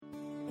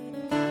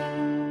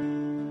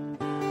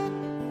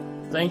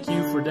Thank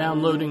you for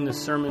downloading this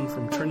sermon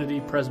from Trinity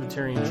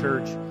Presbyterian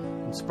Church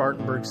in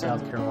Spartanburg, South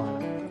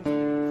Carolina.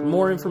 For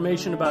more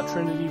information about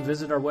Trinity,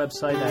 visit our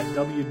website at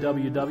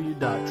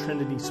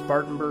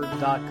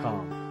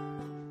www.trinityspartanburg.com.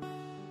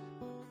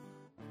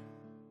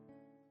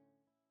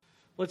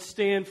 Let's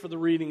stand for the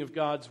reading of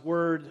God's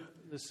Word.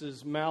 This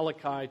is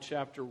Malachi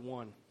chapter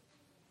 1.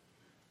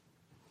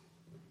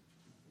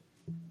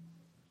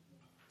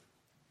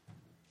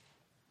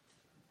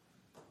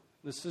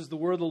 This is the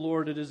word of the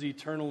Lord, it is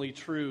eternally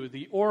true.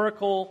 The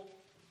oracle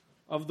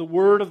of the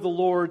word of the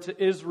Lord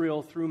to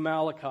Israel through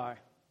Malachi.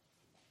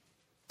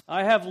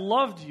 I have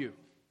loved you,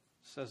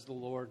 says the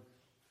Lord.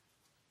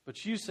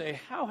 But you say,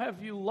 how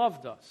have you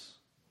loved us?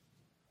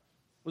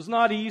 Was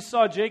not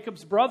Esau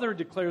Jacob's brother,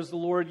 declares the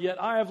Lord,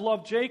 yet I have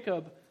loved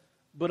Jacob,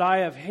 but I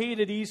have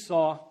hated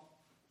Esau,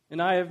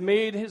 and I have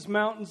made his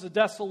mountains a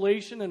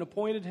desolation and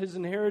appointed his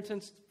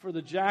inheritance for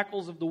the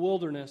jackals of the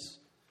wilderness.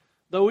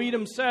 Though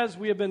Edom says,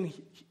 we have been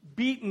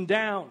beaten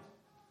down,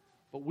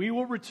 but we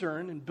will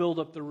return and build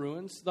up the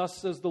ruins.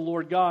 Thus says the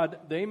Lord God,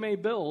 they may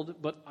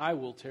build, but I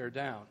will tear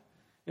down.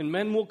 And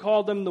men will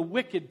call them the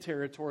wicked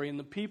territory, and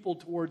the people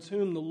towards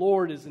whom the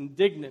Lord is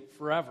indignant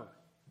forever.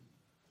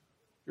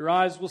 Your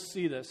eyes will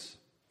see this,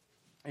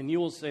 and you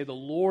will say, the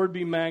Lord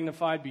be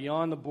magnified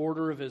beyond the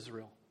border of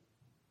Israel.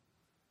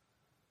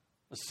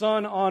 A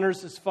son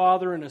honors his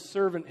father, and a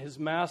servant his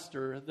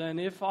master. Then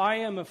if I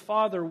am a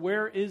father,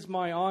 where is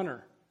my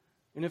honor?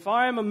 And if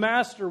I am a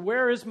master,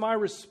 where is my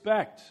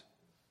respect?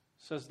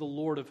 Says the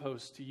Lord of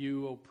hosts to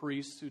you, O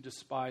priests who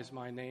despise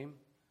my name.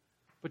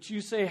 But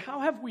you say, how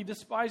have we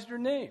despised your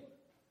name?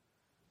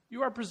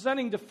 You are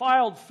presenting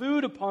defiled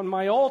food upon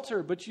my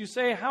altar. But you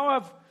say, how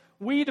have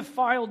we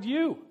defiled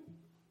you?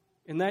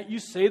 In that you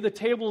say the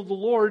table of the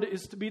Lord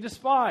is to be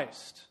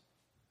despised.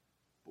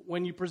 But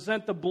when you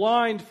present the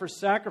blind for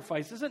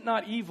sacrifice, is it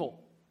not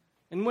evil?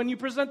 And when you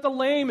present the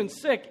lame and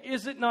sick,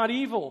 is it not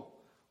evil?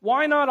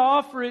 Why not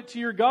offer it to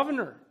your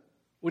governor?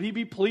 Would he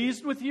be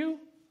pleased with you?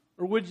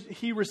 Or would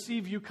he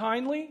receive you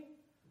kindly?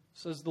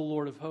 Says the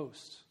Lord of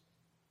hosts.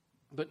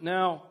 But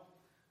now,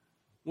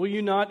 will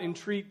you not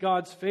entreat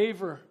God's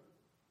favor,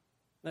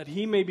 that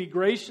he may be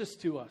gracious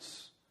to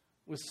us?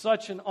 With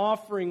such an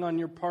offering on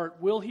your part,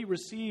 will he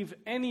receive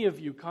any of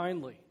you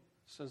kindly?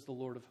 Says the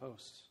Lord of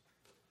hosts.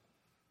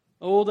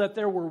 Oh, that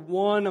there were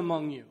one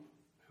among you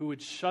who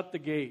would shut the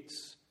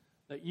gates,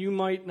 that you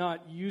might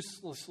not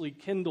uselessly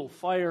kindle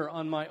fire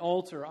on my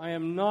altar. I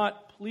am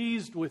not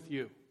pleased with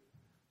you,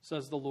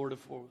 says the Lord of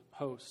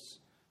hosts.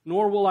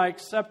 Nor will I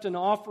accept an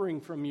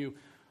offering from you.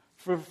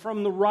 For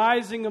from the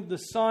rising of the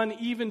sun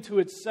even to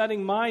its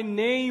setting, my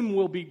name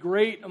will be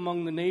great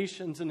among the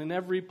nations, and in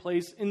every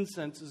place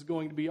incense is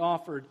going to be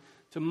offered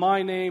to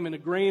my name, and a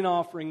grain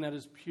offering that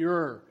is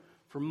pure.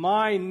 For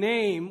my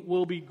name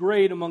will be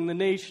great among the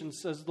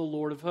nations, says the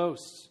Lord of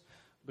hosts.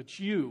 But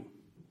you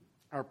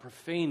are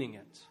profaning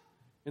it,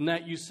 in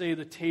that you say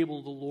the table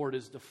of the Lord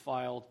is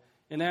defiled,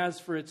 and as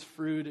for its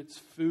food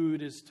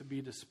is to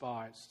be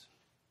despised.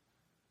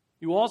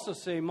 You also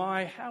say,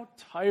 my, how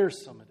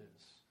tiresome it is.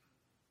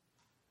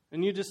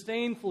 And you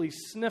disdainfully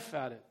sniff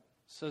at it,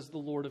 says the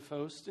Lord of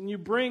hosts. And you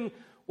bring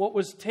what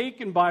was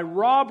taken by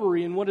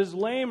robbery and what is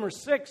lame or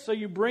sick, so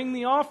you bring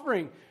the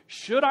offering.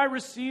 Should I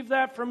receive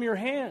that from your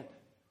hand?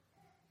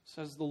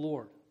 Says the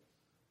Lord.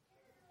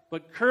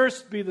 But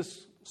cursed be the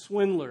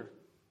swindler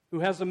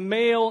who has a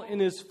male in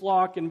his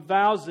flock and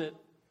vows it,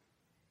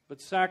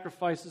 but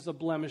sacrifices a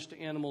blemished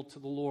animal to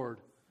the Lord.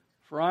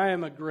 For I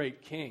am a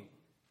great king,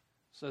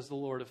 says the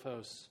Lord of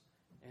hosts,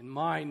 and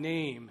my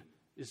name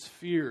is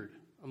feared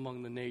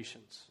among the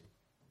nations.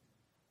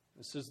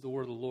 This is the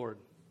word of the Lord.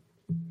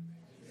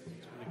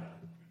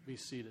 Be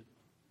seated.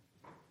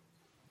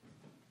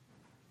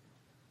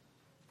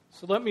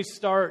 So let me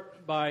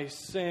start by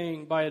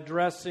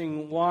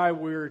addressing why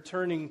we're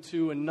turning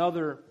to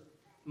another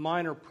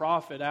minor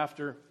prophet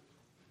after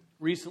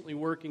recently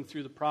working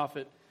through the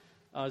prophet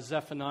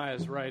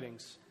Zephaniah's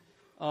writings.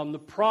 The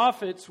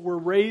prophets were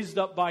raised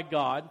up by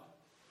God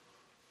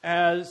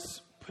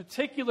as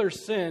particular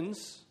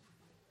sins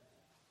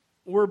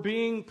were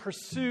being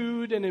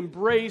pursued and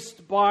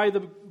embraced by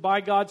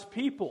God's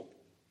people.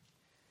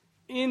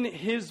 In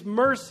His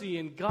mercy,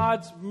 in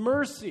God's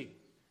mercy,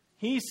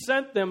 He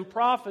sent them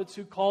prophets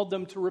who called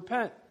them to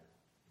repent.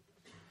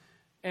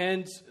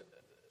 And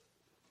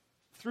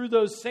through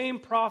those same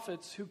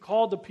prophets who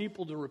called the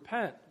people to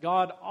repent,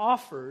 God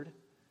offered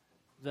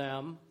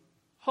them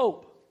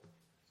hope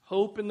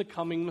in the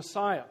coming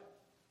Messiah.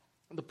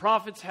 The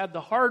prophets had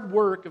the hard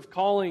work of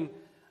calling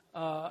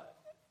a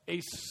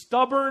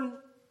stubborn,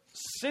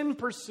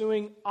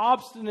 sin-pursuing,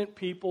 obstinate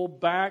people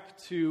back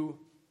to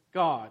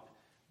God,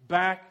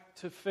 back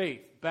to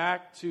faith,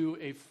 back to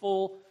a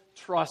full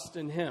trust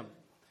in Him.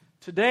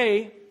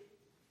 Today,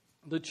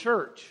 the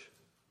church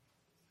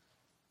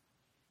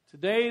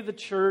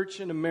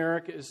in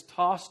America is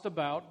tossed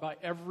about by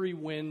every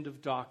wind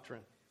of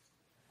doctrine,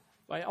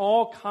 by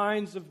all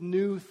kinds of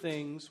new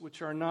things,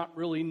 which are not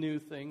really new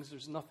things.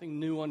 There's nothing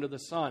new under the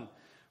sun.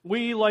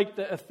 We, like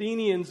the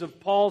Athenians of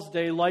Paul's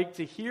day, like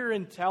to hear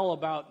and tell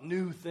about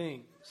new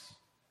things.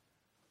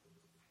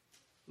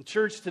 The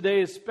church today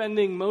is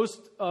spending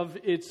most of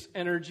its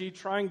energy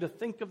trying to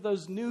think of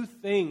those new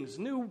things,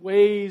 new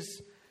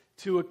ways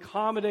to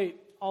accommodate,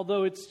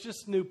 although it's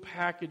just new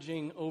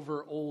packaging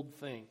over old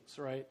things,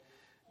 right?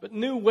 But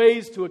new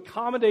ways to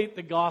accommodate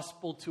the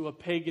gospel to a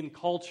pagan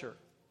culture.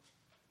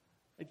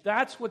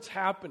 That's what's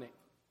happening.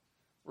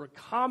 We're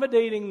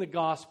accommodating the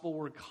gospel.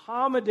 We're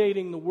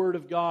accommodating the Word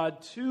of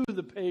God to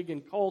the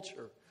pagan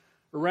culture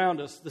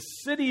around us. The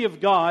city of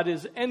God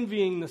is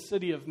envying the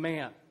city of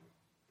man.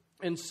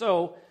 And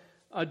so,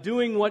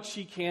 doing what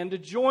she can to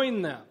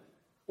join them,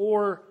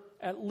 or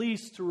at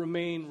least to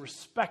remain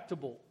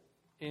respectable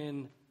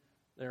in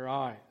their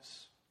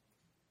eyes.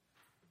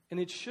 And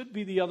it should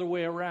be the other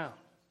way around.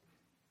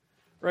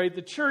 Right?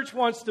 The church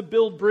wants to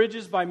build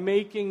bridges by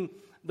making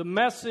the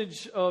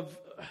message of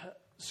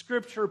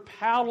Scripture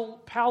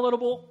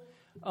palatable,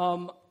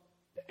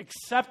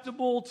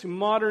 acceptable to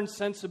modern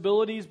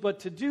sensibilities. But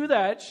to do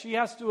that, she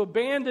has to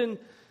abandon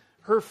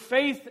her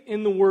faith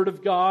in the Word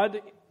of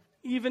God,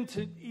 even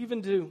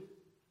to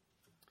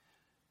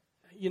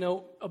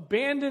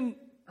abandon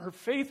her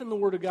faith in the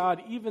Word of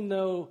God, even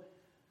though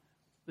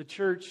the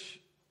church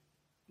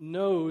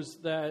knows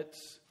that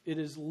it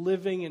is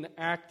living and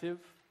active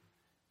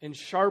and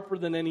sharper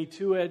than any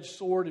two-edged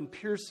sword, and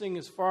piercing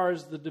as far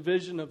as the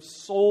division of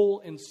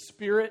soul and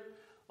spirit,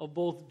 of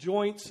both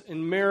joints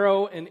and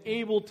marrow, and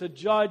able to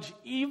judge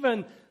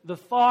even the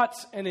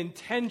thoughts and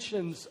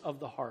intentions of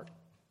the heart.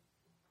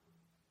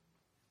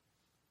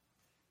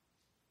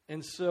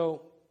 And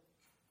so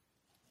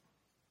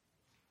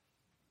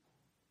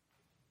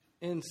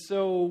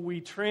we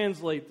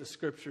translate the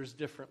Scriptures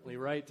differently,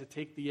 right? To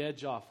take the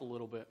edge off a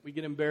little bit. We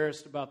get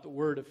embarrassed about the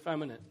word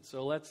effeminate,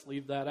 so let's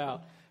leave that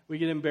out. We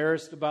get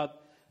embarrassed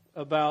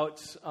about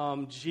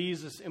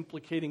Jesus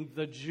implicating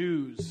the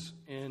Jews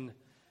in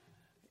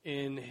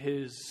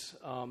his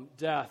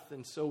death,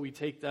 and so we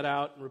take that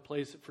out and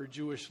replace it for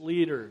Jewish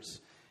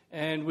leaders.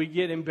 And we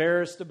get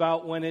embarrassed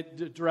about when it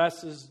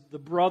addresses the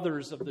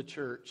brothers of the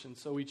church, and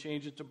so we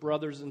change it to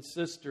brothers and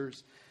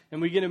sisters.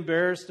 And we get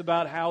embarrassed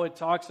about how it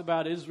talks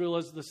about Israel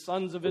as the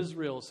sons of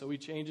Israel, so we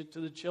change it to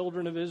the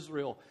children of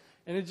Israel.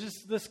 And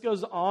this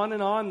goes on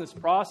and on, this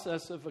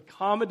process of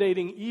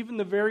accommodating even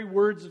the very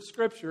words of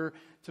Scripture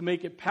to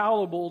make it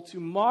palatable to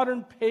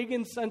modern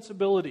pagan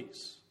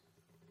sensibilities.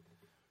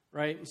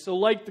 Right? And so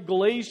like the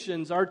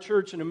Galatians, our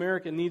church in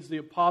America needs the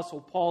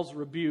Apostle Paul's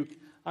rebuke.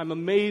 I'm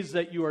amazed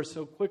that you are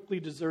so quickly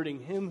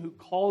deserting him who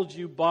called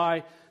you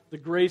by the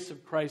grace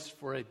of Christ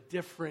for a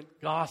different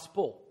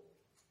gospel.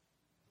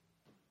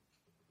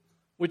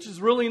 Which is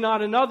really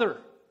not another.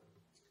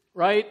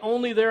 Right?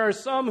 Only there are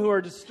some who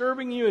are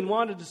disturbing you and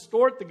want to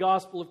distort the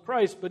gospel of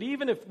Christ. But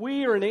even if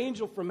we or an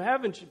angel from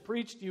heaven should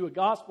preach to you a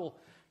gospel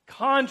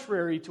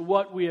contrary to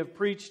what we have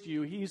preached to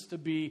you, he's to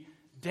be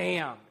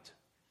damned.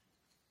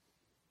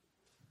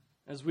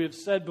 As we have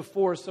said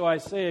before, so I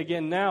say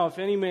again now, if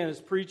any man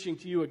is preaching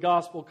to you a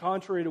gospel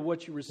contrary to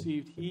what you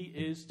received, he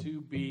is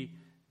to be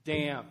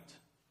damned.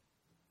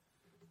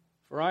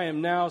 Am I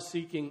now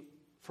seeking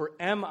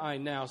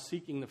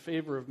the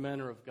favor of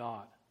men or of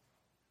God?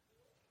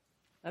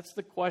 That's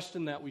the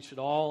question that we should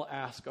all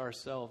ask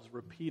ourselves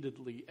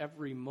repeatedly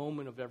every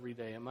moment of every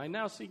day. Am I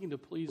now seeking to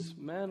please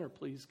men or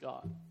please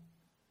God?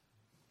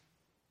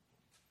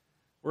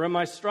 Or am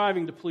I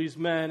striving to please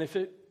men? If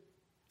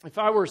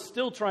I were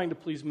still trying to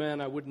please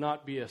men, I would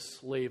not be a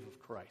slave of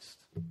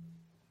Christ.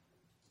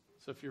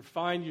 So if you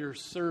find you're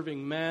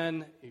serving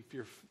men, if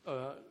you're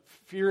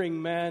fearing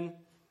men,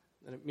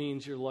 then it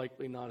means you're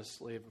likely not a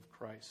slave of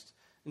Christ.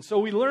 And so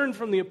we learn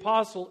from the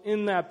apostle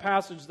in that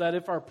passage that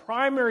if our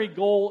primary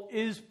goal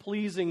is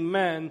pleasing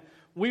men,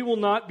 we will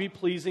not be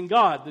pleasing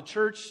God. The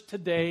church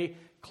today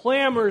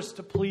clamors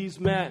to please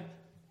men.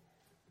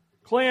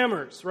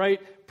 Clamors,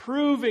 right?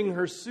 Proving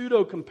her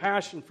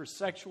pseudo-compassion for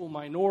sexual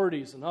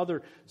minorities and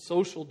other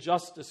social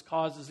justice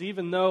causes,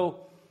 even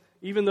though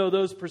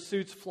those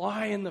pursuits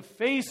fly in the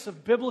face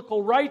of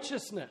biblical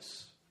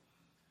righteousness,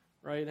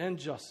 right, and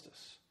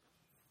justice.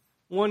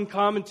 One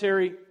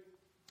commentary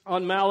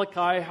on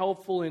Malachi,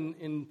 helpful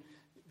in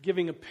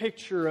giving a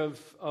picture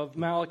of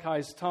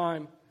Malachi's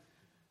time,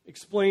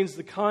 explains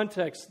the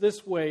context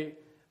this way.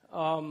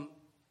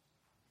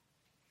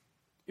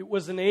 It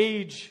was an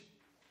age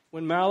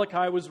when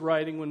Malachi was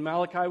writing, when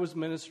Malachi was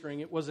ministering,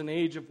 it was an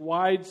age of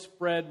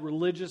widespread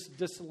religious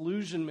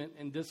disillusionment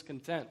and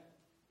discontent.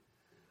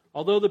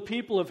 Although the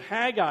people of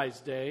Haggai's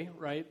day,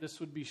 right, this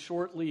would be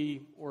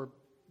shortly or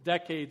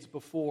decades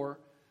before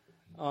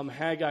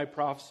Haggai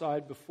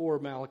prophesied before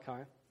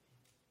Malachi.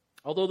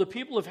 Although the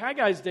people of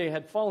Haggai's day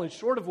had fallen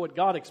short of what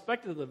God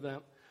expected of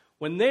them,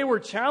 when they were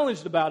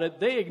challenged about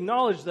it, they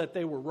acknowledged that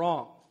they were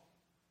wrong.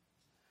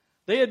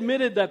 They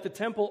admitted that the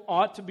temple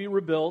ought to be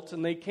rebuilt,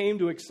 and they came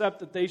to accept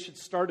that they should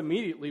start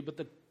immediately.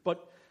 But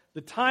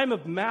the time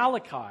of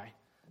Malachi,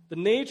 the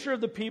nature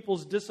of the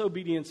people's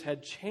disobedience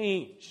had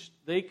changed.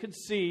 They could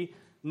see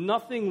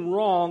nothing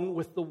wrong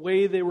with the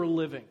way they were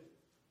living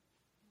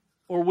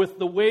or with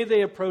the way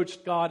they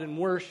approached God in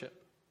worship.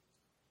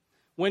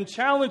 When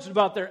challenged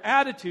about their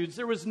attitudes,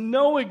 there was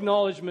no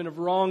acknowledgement of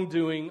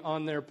wrongdoing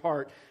on their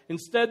part.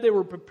 Instead, they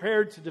were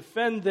prepared to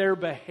defend their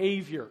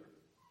behavior.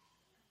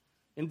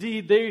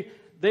 Indeed,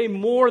 they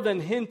more than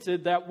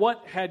hinted that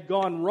what had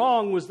gone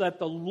wrong was that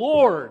the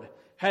Lord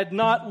had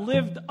not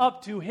lived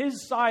up to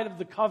His side of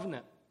the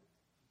covenant.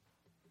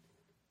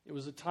 It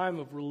was a time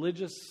of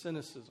religious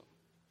cynicism.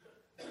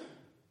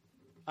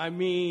 I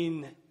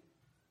mean,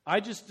 I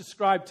just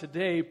described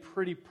today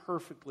pretty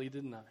perfectly,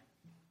 didn't I?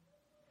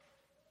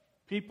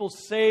 People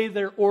say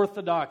they're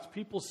orthodox.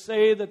 People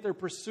say that they're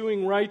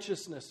pursuing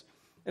righteousness.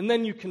 And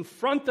then you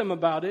confront them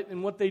about it,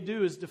 and what they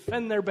do is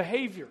defend their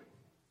behavior.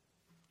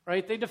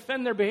 Right? They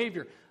defend their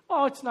behavior.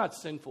 Oh, it's not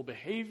sinful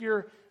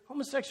behavior.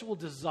 Homosexual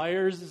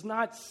desires is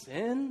not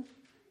sin.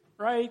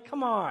 Right?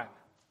 Come on.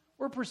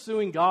 We're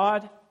pursuing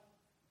God.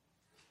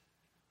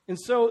 And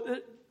so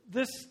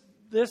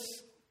this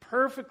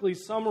perfectly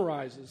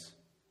summarizes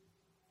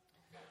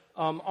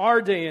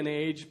our day and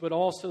age, but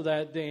also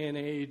that day and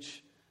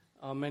age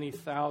many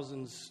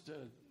thousands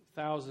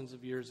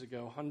of years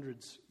ago,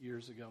 hundreds of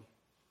years ago.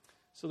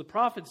 So the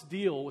prophets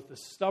deal with the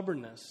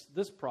stubbornness.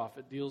 This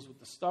prophet deals with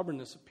the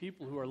stubbornness of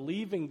people who are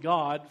leaving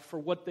God for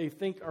what they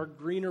think are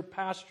greener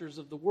pastures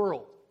of the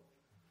world.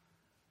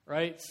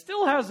 Right?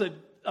 Still has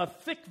a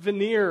thick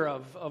veneer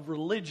of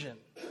religion,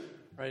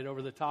 right,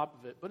 over the top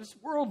of it, but it's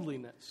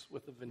worldliness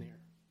with a veneer.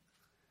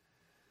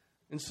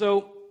 And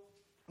so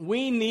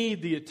we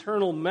need the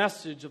eternal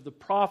message of the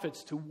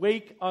prophets to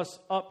wake us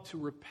up to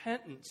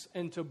repentance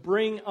and to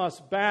bring us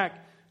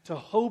back to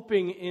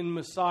hoping in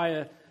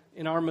Messiah,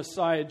 in our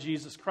Messiah,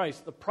 Jesus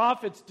Christ. The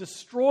prophets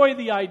destroy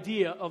the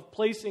idea of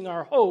placing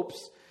our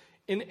hopes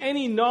in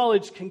any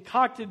knowledge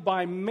concocted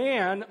by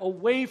man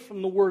away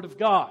from the Word of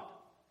God.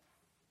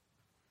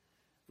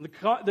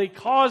 They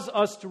cause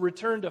us to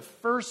return to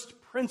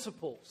first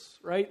principles,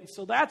 right? And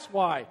so that's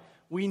why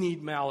we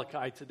need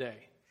Malachi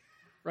today.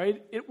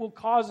 Right? It will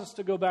cause us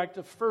to go back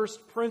to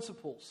first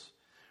principles.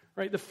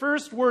 Right? The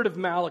first word of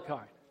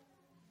Malachi,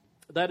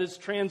 that is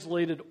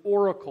translated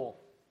oracle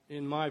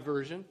in my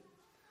version,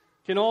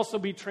 can also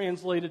be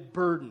translated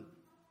burden.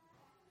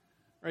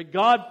 Right?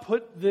 God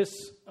put this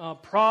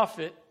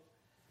prophet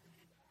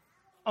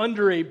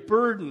under a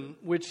burden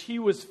which he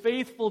was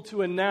faithful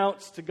to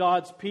announce to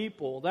God's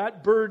people.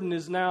 That burden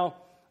is now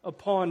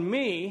upon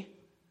me,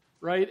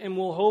 right, and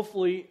will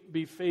hopefully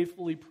be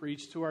faithfully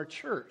preached to our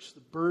church,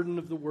 the burden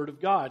of the Word of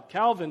God.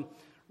 Calvin,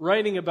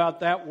 writing about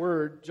that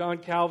word, John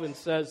Calvin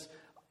says,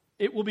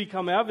 "It will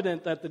become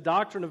evident that the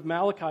doctrine of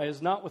Malachi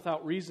is not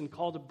without reason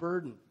called a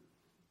burden.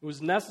 It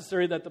was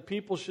necessary that the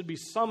people should be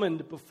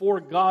summoned before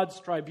God's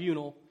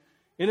tribunal,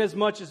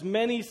 inasmuch as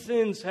many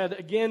sins had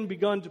again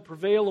begun to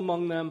prevail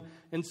among them,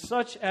 and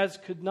such as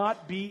could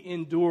not be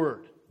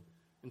endured.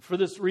 And for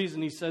this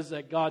reason, he says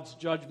that God's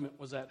judgment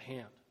was at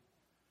hand."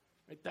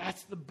 Right?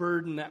 That's the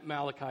burden that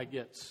Malachi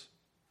gets.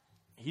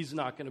 Israel's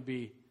not going to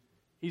be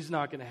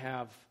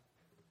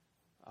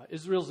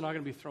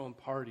throwing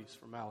parties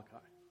for Malachi,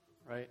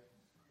 right?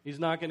 He's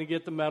not going to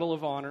get the Medal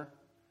of Honor.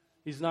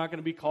 He's not going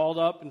to be called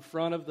up in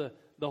front of the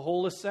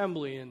whole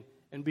assembly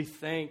and be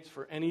thanked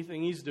for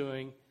anything he's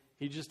doing.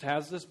 He just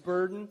has this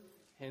burden,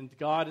 and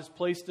God has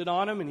placed it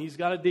on him, and he's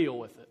got to deal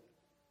with it.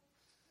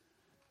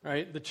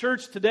 Right? The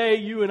church today,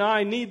 you and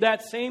I, need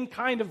that same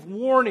kind of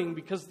warning,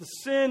 because the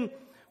sin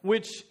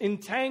which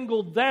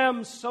entangled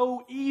them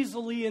so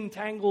easily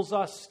entangles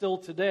us still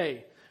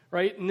today,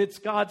 right? And it's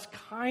God's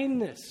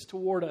kindness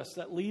toward us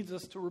that leads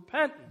us to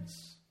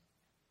repentance.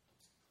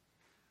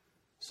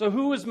 So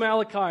who was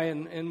Malachi,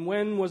 and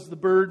when was the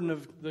burden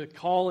of the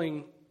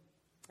calling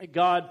that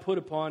God put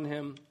upon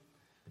him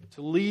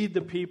to lead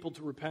the people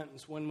to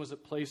repentance? When was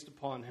it placed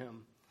upon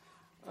him?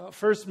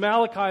 First,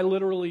 Malachi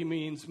literally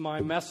means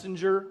my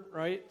messenger,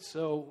 right?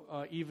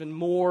 So even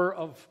more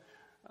of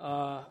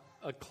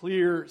a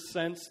clear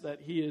sense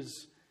that he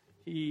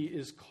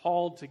is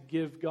called to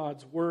give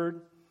God's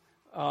word.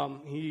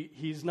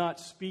 He's not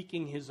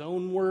speaking his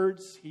own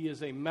words. He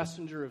is a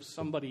messenger of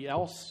somebody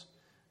else,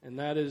 and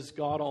that is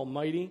God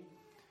Almighty.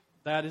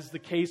 That is the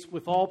case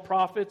with all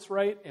prophets,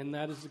 right? And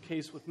that is the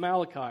case with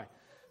Malachi.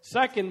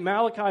 Second,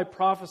 Malachi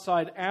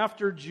prophesied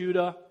after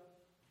Judah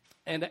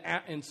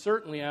and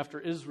certainly after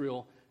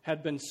Israel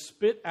had been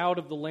spit out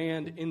of the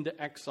land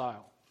into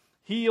exile.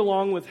 He,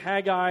 along with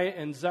Haggai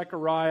and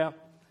Zechariah,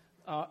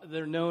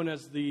 they're known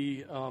as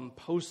the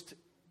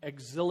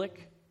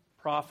post-exilic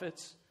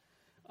prophets.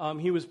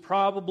 He was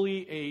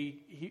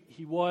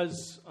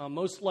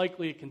most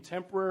likely a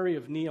contemporary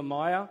of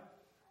Nehemiah,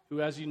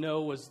 who, as you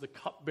know, was the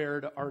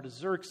cupbearer to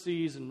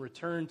Artaxerxes and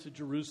returned to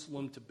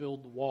Jerusalem to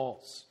build the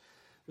walls.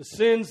 The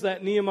sins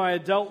that Nehemiah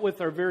dealt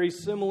with are very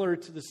similar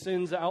to the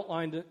sins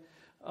outlined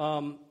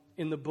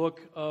in the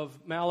book of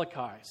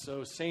Malachi.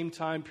 So same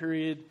time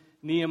period,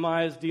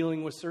 Nehemiah is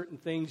dealing with certain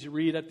things you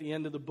read at the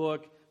end of the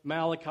book.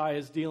 Malachi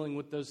is dealing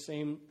with those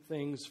same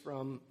things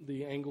from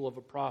the angle of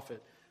a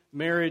prophet.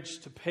 Marriage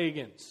to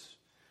pagans,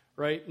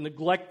 right?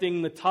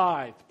 Neglecting the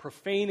tithe,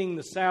 profaning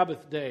the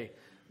Sabbath day,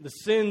 the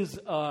sins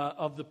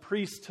of the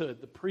priesthood,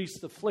 the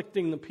priests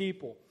afflicting the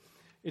people.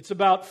 It's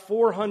about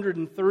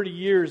 430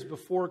 years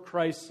before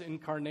Christ's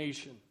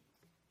incarnation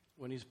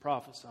when he's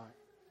prophesying.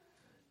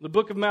 The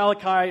book of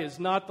Malachi is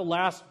not the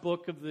last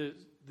book of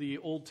the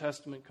Old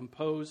Testament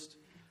composed.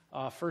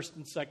 First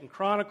and Second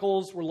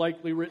Chronicles were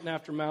likely written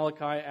after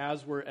Malachi,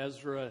 as were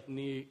Ezra,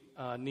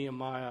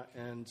 Nehemiah,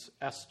 and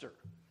Esther.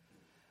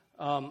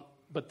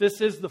 But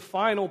this is the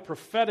final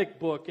prophetic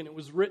book, and it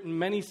was written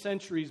many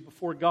centuries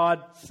before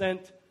God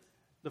sent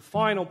the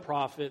final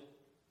prophet,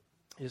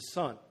 his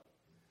son.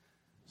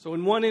 So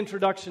in one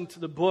introduction to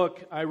the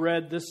book, I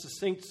read this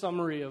succinct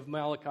summary of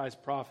Malachi's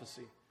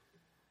prophecy.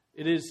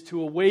 It is to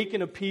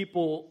awaken a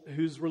people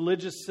whose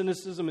religious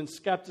cynicism and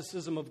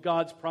skepticism of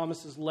God's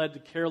promises led to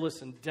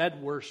careless and dead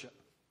worship,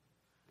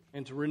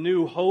 and to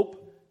renew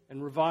hope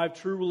and revive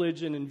true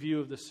religion in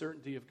view of the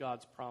certainty of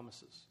God's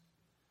promises.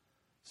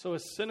 So a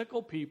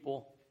cynical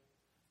people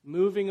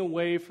moving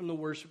away from the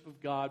worship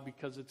of God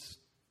because it's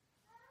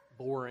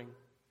boring,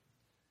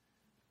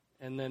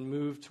 and then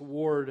move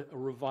toward a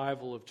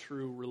revival of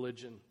true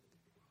religion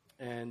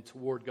and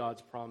toward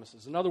God's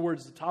promises. In other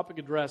words, the topic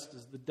addressed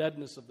is the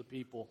deadness of the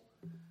people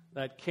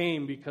that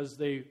came because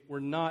they were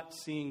not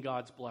seeing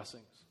God's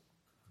blessings.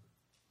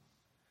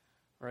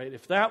 Right?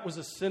 If that was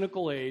a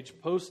cynical age,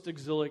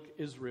 post-exilic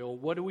Israel,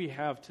 what do we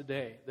have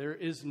today? There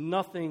is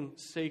nothing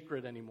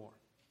sacred anymore.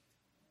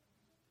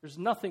 There's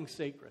nothing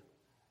sacred.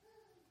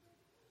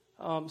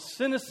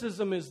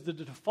 Cynicism is the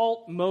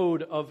default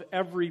mode of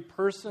every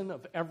person,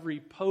 of every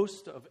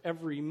post, of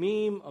every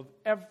meme, of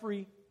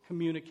every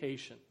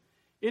communication.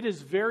 It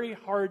is very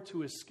hard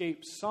to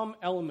escape some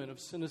element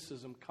of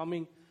cynicism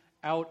coming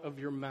out of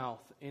your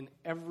mouth in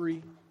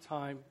every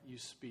time you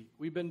speak.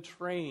 We've been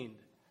trained.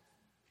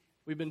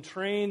 We've been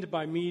trained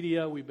by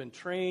media. We've been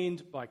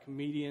trained by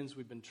comedians.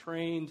 We've been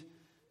trained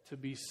to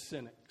be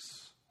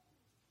cynics.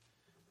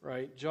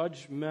 Right?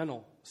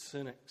 Judgmental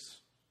cynics.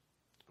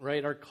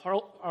 Right?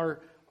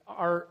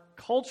 Our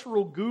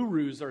cultural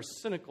gurus are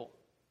cynical.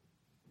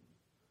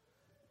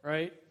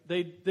 Right?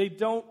 They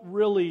don't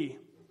really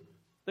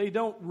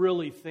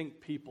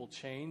think people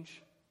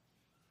change.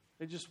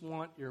 They just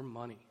want your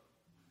money.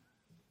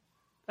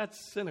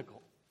 That's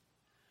cynical.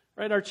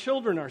 Right? Our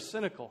children are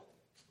cynical.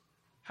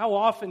 How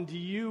often do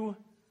you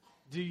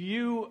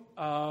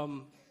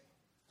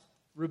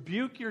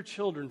rebuke your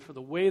children for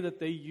the way that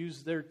they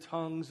use their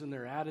tongues and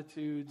their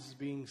attitudes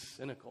being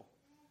cynical?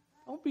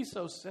 Don't be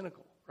so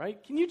cynical,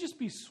 right? Can you just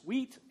be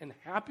sweet and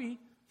happy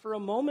for a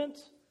moment,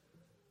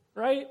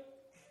 right?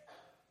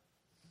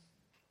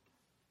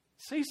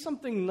 Say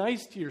something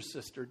nice to your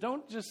sister.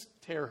 Don't just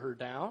tear her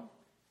down.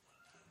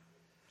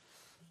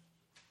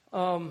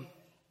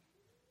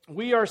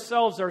 We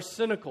ourselves are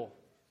cynical,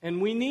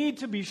 and we need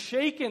to be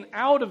shaken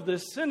out of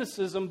this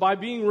cynicism by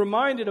being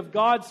reminded of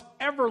God's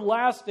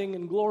everlasting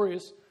and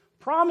glorious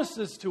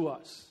promises to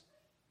us,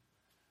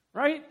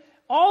 right?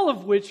 All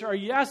of which are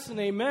yes and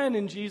amen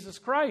in Jesus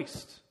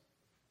Christ.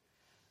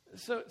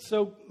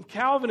 So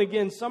Calvin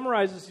again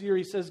summarizes here.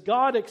 He says,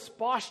 God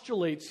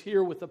expostulates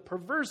here with a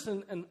perverse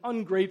and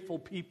ungrateful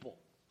people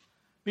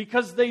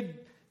because they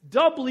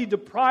doubly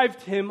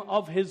deprived him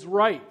of his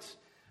right.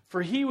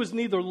 For he was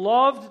neither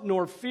loved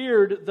nor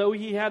feared, though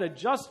he had a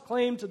just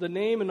claim to the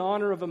name and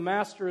honor of a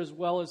master as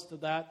well as to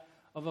that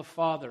of a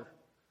father.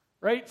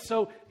 Right?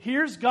 So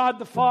here's God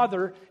the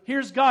Father.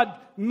 Here's God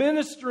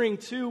ministering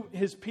to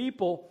his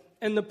people.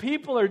 And the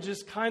people are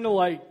just kind of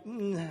like,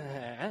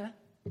 nah,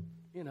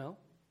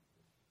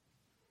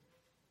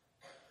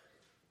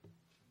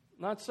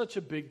 not such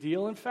a big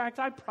deal. In fact,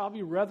 I'd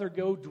probably rather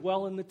go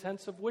dwell in the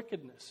tents of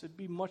wickedness. It'd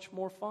be much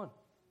more fun.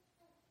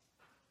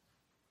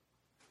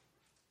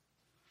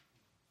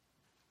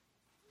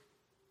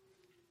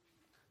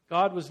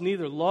 God was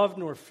neither loved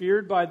nor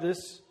feared by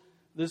this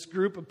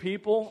group of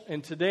people,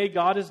 and today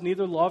God is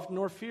neither loved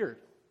nor feared.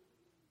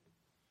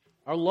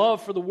 Our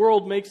love for the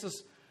world makes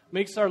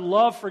our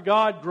love for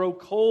God grow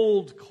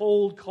cold,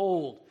 cold,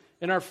 cold.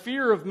 And our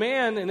fear of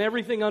man and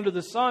everything under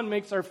the sun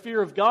makes our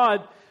fear of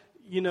God,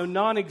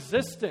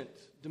 non-existent,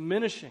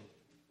 diminishing.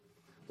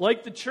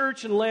 Like the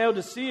church in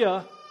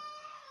Laodicea,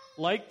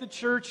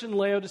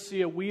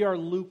 we are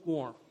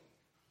lukewarm.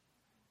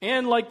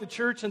 And like the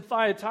church in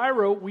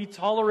Thyatira, we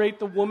tolerate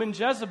the woman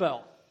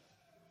Jezebel.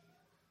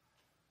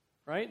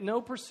 Right?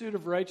 No pursuit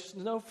of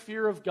righteousness, no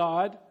fear of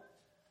God,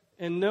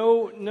 and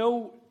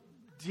no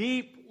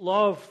deep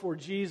love for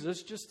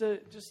Jesus, just a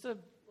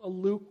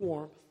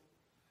lukewarmth.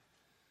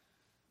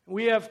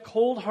 We have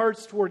cold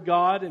hearts toward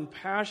God and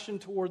passion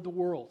toward the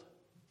world.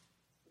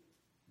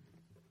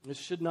 This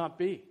should not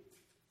be.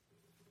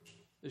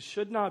 This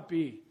should not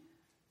be.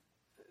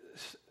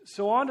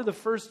 So on to the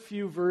first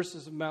few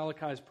verses of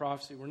Malachi's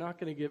prophecy. We're not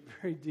going to get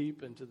very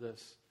deep into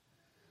this.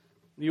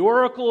 The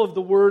oracle of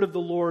the word of the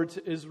Lord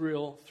to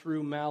Israel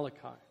through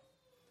Malachi.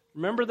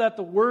 Remember that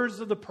the words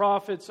of the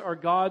prophets are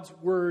God's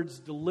words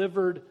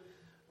delivered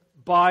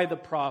by the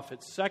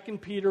prophets. 2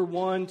 Peter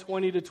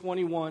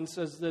 1:20-21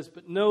 says this,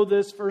 but know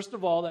this, first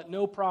of all, that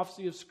no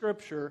prophecy of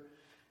Scripture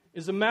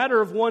is a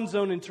matter of one's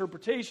own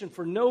interpretation,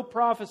 for no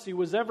prophecy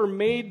was ever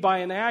made by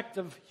an act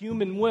of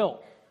human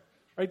will.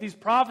 Right? These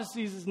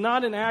prophecies is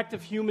not an act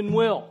of human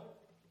will.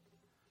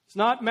 It's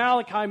not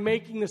Malachi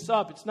making this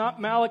up. It's not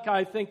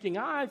Malachi thinking,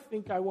 I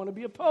think I want to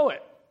be a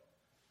poet,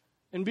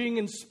 and being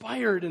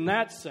inspired in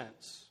that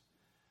sense.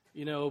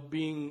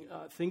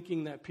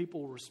 Thinking that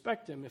people will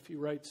respect him if he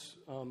writes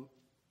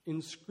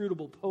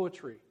inscrutable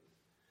poetry.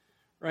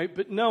 Right?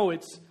 But no,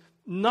 it's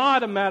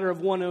not a matter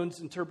of one's own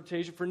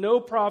interpretation, for no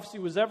prophecy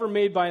was ever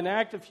made by an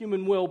act of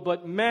human will,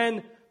 but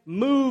men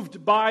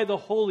moved by the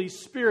Holy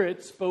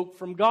Spirit spoke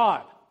from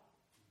God.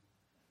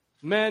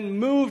 Men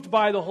moved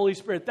by the Holy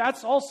Spirit.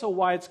 That's also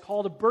why it's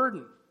called a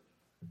burden.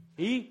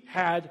 He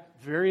had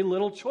very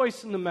little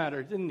choice in the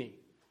matter, didn't he?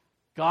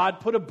 God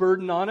put a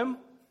burden on him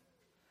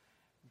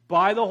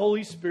by the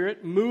Holy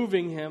Spirit,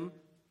 moving him,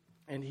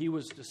 and he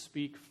was to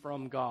speak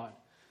from God.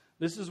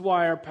 This is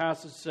why our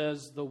passage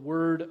says the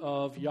word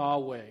of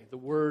Yahweh, the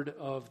word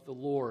of the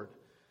Lord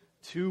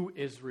to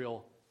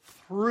Israel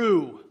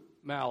through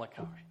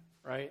Malachi,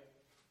 right?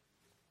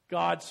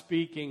 God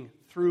speaking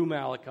through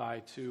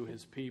Malachi to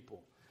his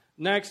people.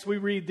 Next, we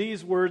read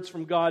these words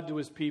from God to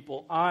his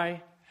people.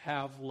 I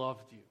have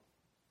loved you,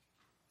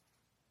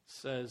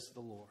 says the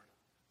Lord.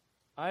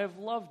 I have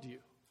loved you.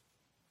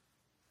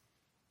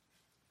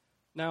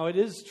 Now, it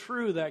is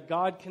true that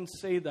God can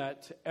say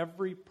that to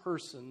every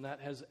person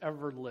that has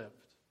ever lived.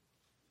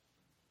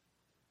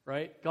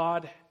 Right?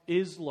 God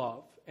is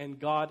love, and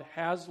God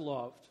has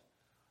loved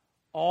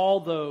all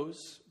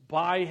those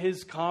by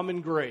his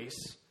common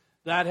grace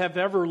that have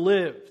ever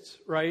lived,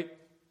 right?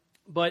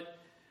 But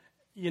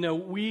but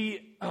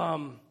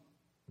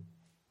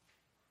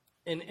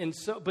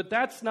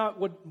that's not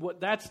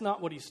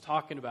what he's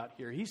talking about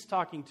here. He's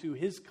talking to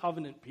his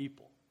covenant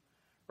people,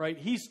 right?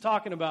 He's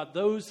talking about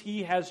those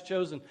he has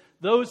chosen,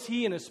 those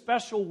he in a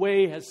special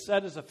way has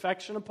set his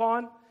affection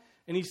upon.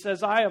 And he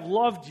says, I have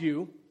loved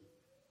you.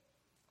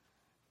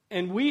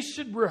 And we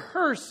should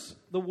rehearse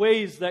the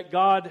ways that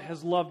God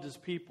has loved his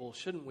people,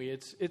 shouldn't we?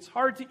 It's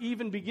hard to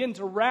even begin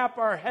to wrap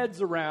our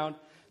heads around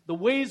the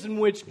ways in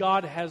which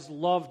God has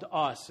loved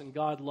us and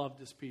God loved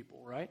his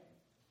people, right?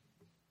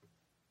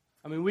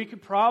 I mean, we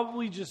could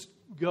probably just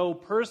go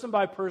person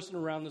by person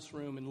around this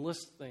room and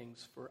list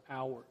things for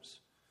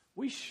hours.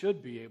 We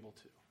should be able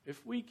to.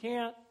 If we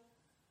can't,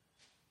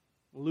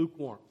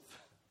 lukewarm.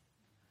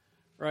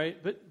 Right?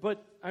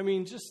 But I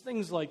mean, just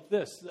things like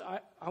this.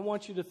 I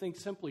want you to think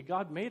simply,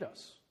 God made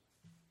us.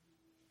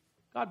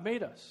 God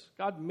made us.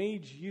 God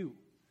made you.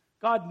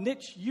 God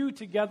knit you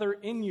together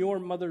in your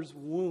mother's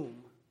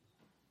womb,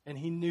 and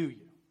he knew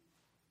you.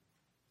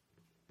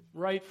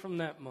 Right from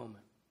that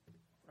moment.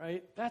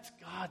 Right? That's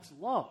God's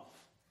love.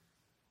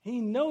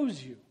 He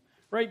knows you.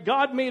 Right?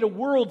 God made a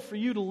world for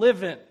you to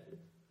live in.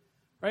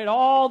 Right?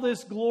 All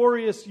this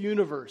glorious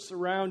universe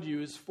around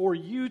you is for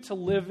you to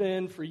live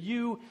in, for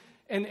you.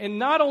 And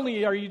not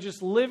only are you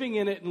just living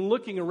in it and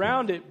looking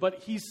around it,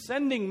 but he's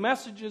sending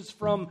messages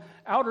from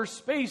outer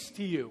space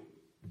to you.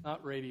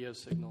 Not radio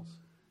signals,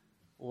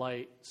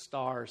 light,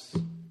 stars.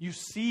 You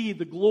see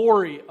the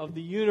glory of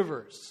the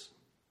universe.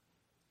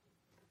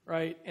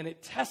 Right? And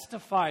it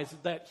testifies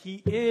that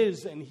he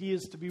is and he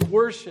is to be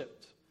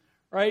worshipped.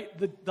 Right?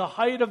 The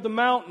height of the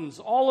mountains,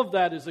 all of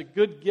that is a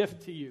good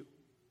gift to you.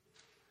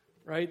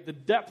 Right? The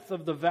depth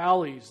of the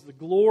valleys, the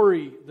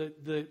glory,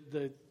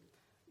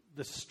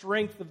 the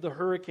strength of the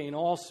hurricane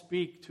all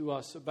speak to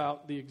us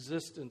about the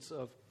existence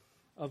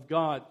of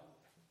God.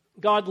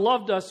 God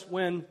loved us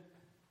when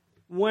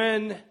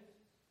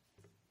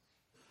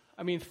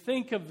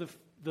think of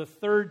the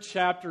third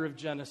chapter of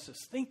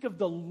Genesis. Think of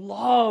the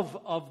love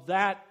of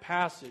that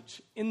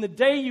passage. In the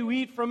day you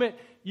eat from it,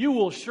 you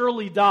will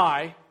surely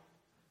die.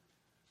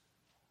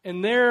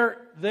 And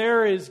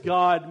there is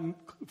God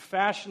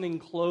fashioning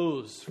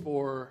clothes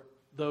for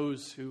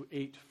those who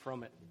ate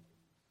from it.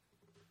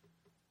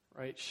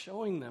 Right?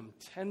 Showing them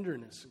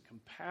tenderness and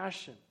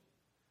compassion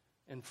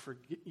and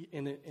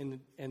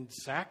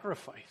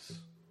sacrifice.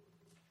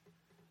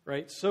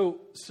 Right? So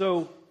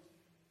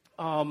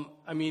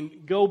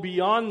go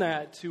beyond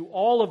that to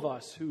all of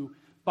us who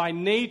by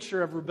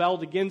nature have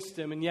rebelled against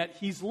him, and yet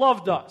he's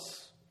loved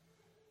us.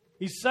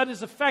 He's set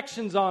his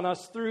affections on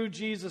us through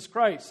Jesus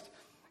Christ.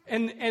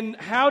 And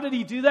how did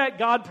he do that?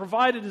 God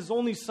provided his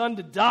only son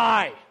to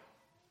die.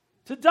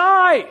 To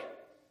die!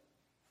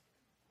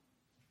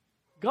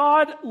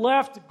 God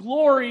left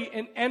glory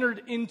and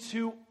entered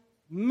into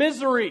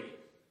misery.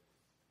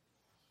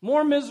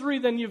 More misery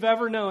than you've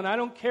ever known. I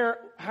don't care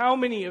how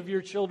many of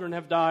your children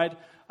have died.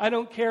 I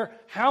don't care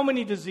how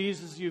many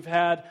diseases you've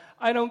had.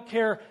 I don't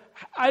care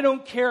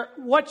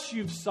what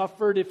you've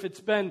suffered, if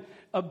it's been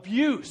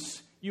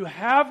abuse. You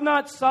have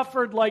not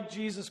suffered like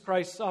Jesus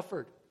Christ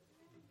suffered.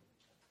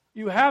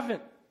 You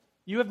haven't.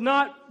 You have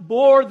not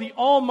bore the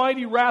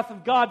almighty wrath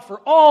of God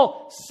for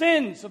all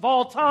sins of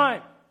all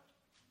time.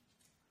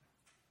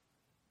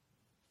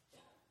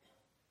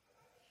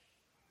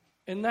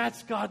 And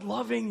that's God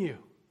loving you.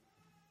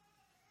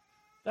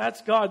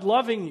 That's God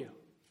loving you.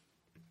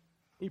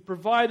 He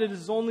provided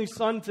his only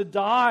son to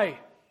die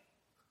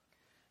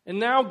And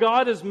now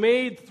God has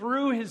made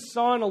through His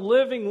Son a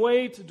living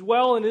way to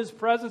dwell in His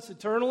presence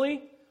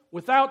eternally,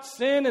 without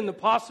sin and the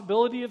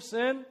possibility of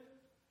sin.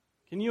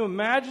 Can you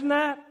imagine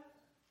that?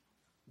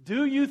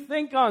 Do you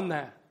think on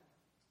that?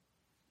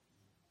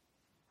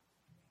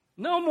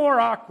 No more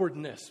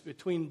awkwardness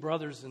between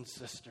brothers and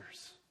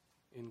sisters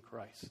in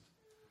Christ.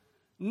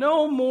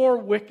 No more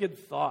wicked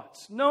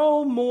thoughts.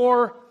 No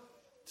more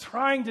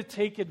trying to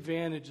take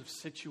advantage of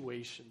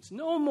situations.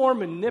 No more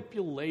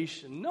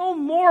manipulation. No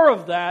more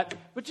of that,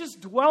 but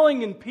just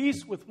dwelling in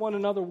peace with one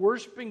another,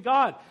 worshiping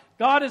God.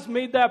 God has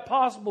made that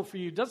possible for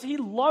you. Does He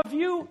love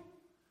you?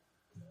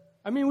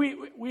 I mean,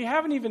 we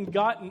haven't even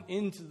gotten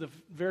into the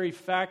very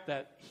fact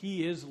that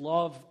He is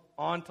love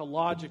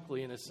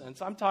ontologically, in a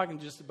sense. I'm talking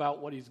just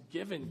about what He's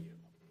given you,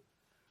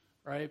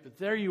 right? But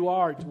there you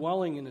are,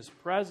 dwelling in His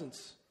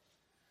presence.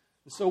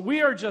 And so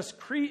we are just,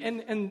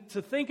 and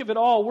to think of it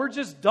all, we're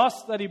just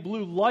dust that He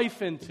blew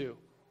life into.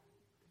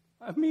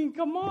 I mean,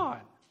 come on.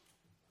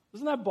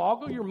 Doesn't that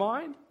boggle your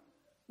mind?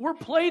 We're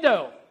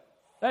Play-Doh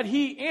that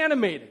He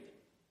animated.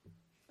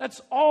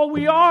 That's all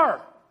we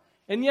are.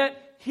 And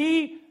yet,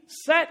 He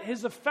set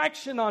His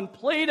affection on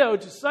Play-Doh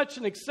to such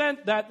an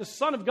extent that the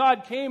Son of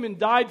God came and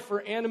died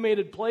for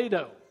animated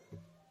Play-Doh.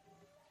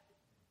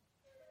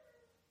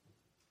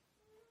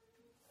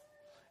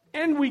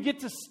 And we get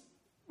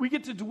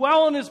to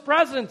dwell in His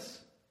presence.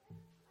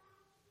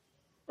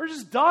 We're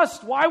just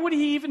dust. Why would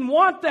He even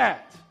want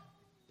that?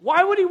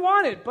 Why would He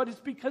want it? But it's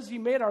because He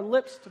made our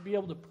lips to be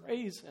able to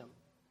praise Him.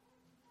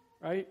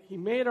 Right? He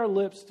made our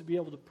lips to be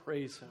able to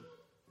praise Him.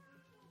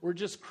 We're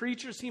just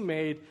creatures He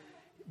made.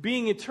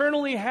 Being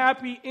eternally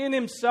happy in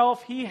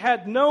Himself, He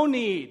had no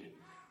need.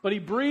 But He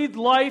breathed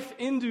life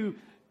into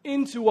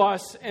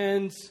us,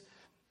 and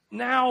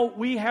now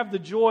we have the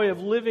joy of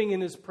living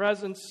in His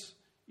presence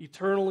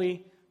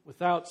eternally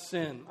without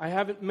sin. I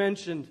haven't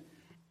mentioned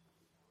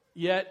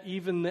yet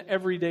even the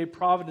everyday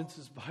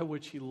providences by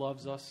which He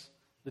loves us.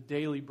 The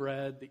daily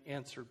bread, the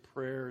answered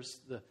prayers,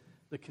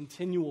 the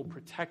continual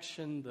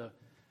protection,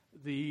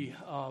 the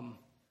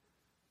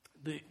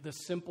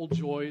simple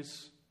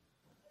joys,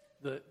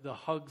 the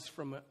hugs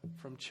from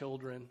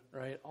children,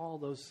 right? All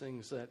those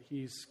things that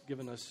He's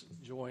given us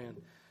joy in.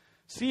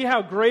 See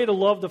how great a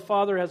love the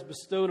Father has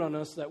bestowed on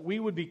us, that we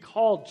would be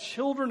called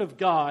children of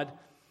God,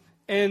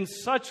 and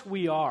such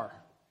we are.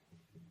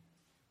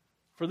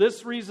 For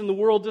this reason the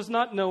world does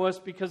not know us,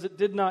 because it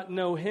did not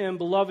know Him.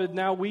 Beloved,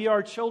 now we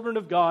are children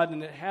of God,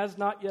 and it has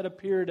not yet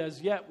appeared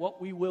as yet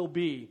what we will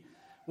be.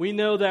 We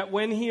know that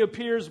when He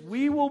appears,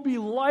 we will be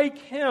like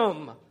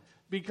Him,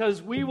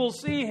 because we will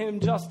see Him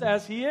just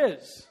as He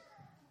is.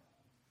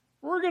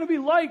 We're going to be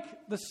like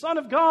the Son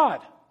of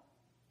God.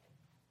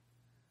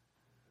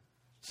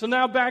 So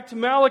now back to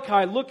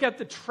Malachi. Look at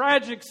the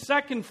tragic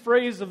second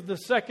phrase of the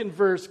second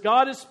verse.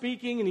 God is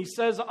speaking, and He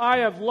says, I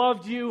have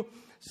loved you,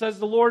 says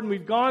the Lord. And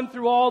we've gone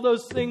through all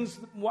those things,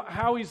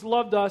 how He's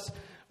loved us.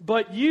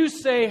 But you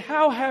say,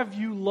 how have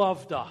you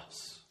loved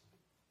us?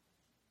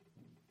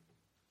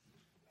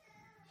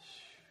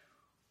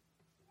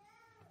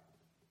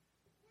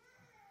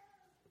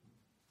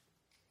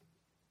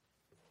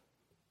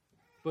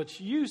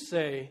 But you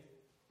say,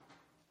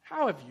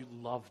 how have you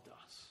loved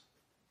us?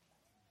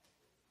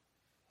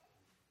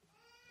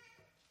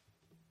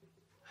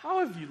 How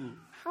have you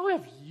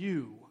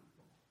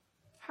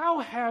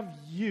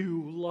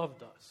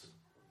loved us?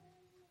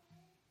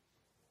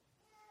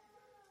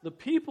 The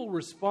people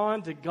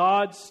respond to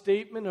God's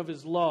statement of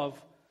His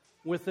love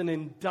with an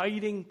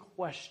indicting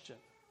question.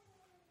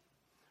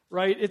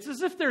 Right? It's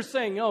as if they're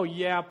saying, oh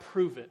yeah,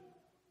 prove it.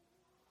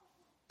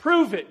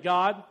 Prove it,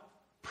 God.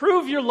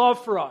 Prove your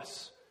love for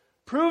us.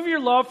 Prove your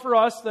love for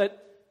us that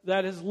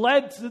has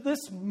led to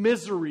this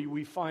misery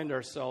we find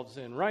ourselves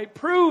in, right?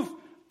 Prove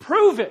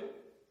it.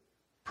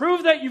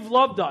 Prove that you've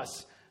loved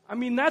us. I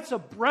mean, that's a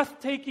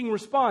breathtaking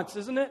response,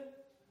 isn't it?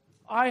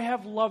 I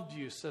have loved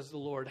you, says the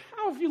Lord.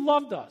 How have you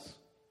loved us?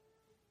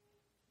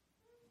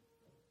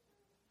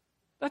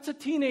 That's a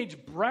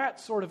teenage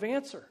brat sort of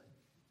answer.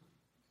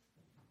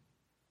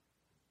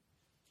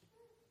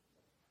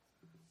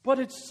 But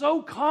it's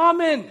so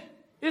common,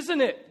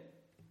 isn't it?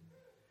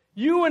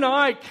 You and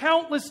I,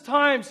 countless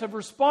times, have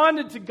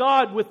responded to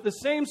God with the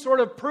same sort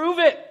of prove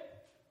it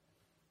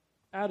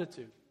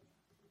attitude.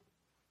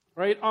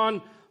 Right?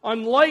 On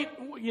light,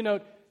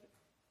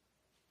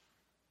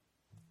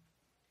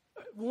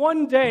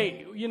 one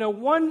day,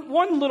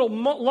 one little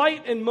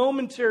light and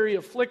momentary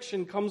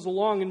affliction comes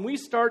along and we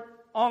start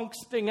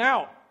angsting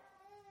out.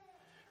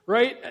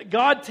 Right?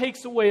 God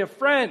takes away a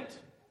friend.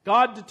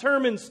 God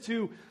determines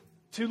to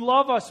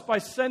love us by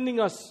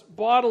sending us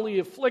bodily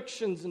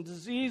afflictions and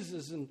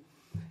diseases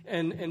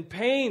and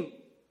pain.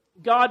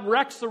 God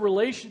wrecks the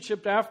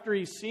relationship after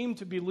He seemed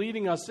to be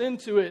leading us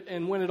into it.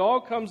 And when it all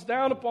comes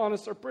down upon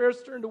us, our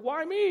prayers turn to,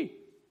 why me?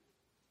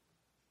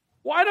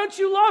 Why don't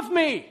you love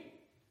me?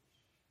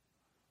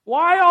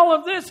 Why all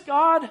of this,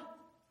 God?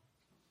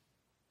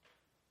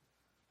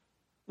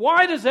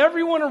 Why does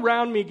everyone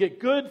around me get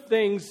good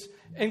things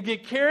and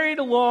get carried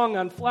along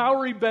on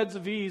flowery beds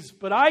of ease,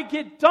 but I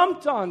get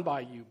dumped on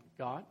by you,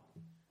 God.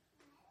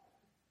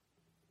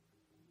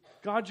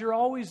 God, you're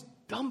always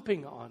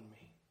dumping on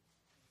me.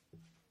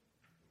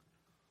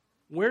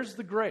 Where's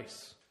the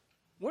grace?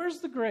 Where's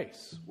the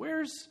grace?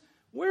 Where's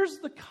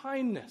the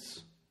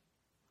kindness?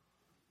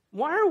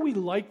 Why are we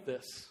like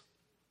this?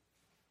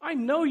 I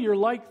know you're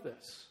like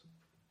this.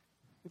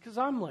 Because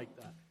I'm like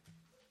that.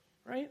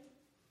 Right?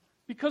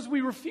 Because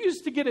we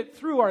refuse to get it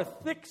through our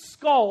thick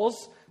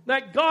skulls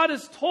that God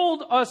has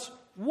told us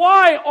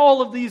why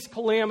all of these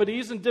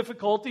calamities and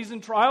difficulties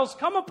and trials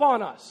come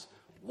upon us.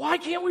 Why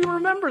can't we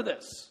remember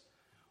this?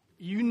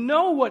 You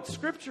know what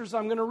scriptures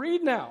I'm going to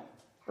read now,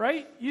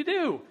 right? You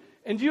do.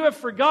 And you have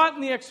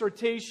forgotten the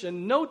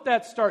exhortation. Note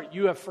that start.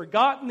 You have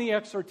forgotten the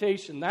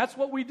exhortation. That's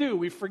what we do.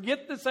 We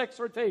forget this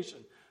exhortation.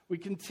 We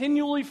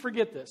continually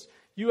forget this.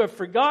 You have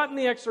forgotten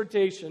the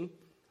exhortation,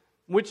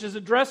 which is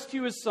addressed to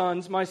you as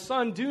sons. My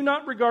son, do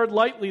not regard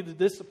lightly the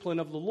discipline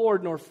of the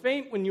Lord, nor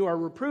faint when you are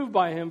reproved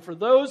by him. For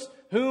those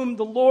whom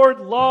the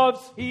Lord loves,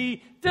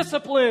 he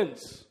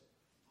disciplines.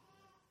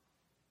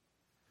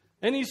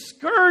 And he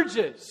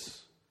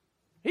scourges.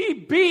 He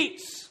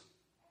beats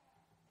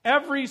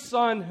every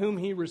son whom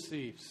he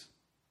receives.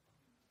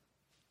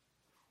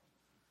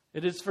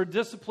 It is for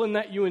discipline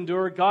that you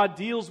endure. God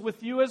deals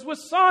with you as with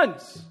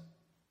sons.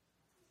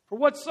 For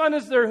what son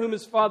is there whom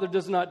his father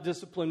does not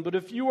discipline? But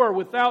if you are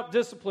without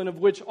discipline, of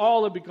which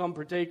all have become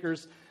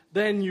partakers,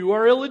 then you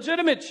are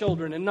illegitimate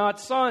children and not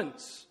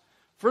sons.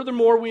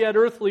 Furthermore, we had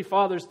earthly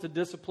fathers to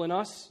discipline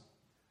us.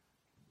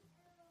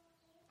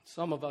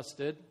 Some of us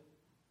did.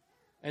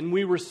 And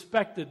we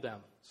respected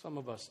them. Some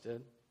of us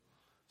did.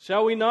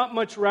 Shall we not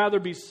much rather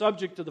be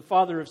subject to the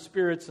Father of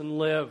spirits and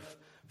live?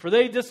 For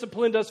they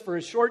disciplined us for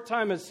a short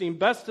time as seemed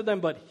best to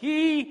them, but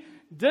he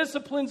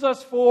disciplines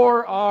us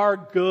for our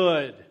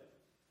good.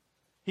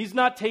 He's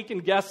not taking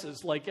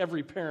guesses like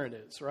every parent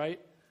is, right?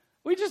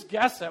 We just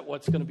guess at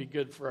what's going to be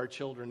good for our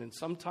children, and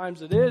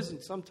sometimes it is,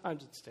 and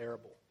sometimes it's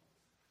terrible.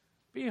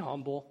 Be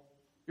humble.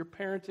 Your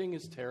parenting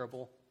is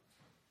terrible.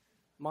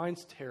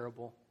 Mine's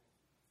terrible.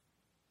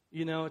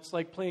 You know, it's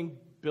like playing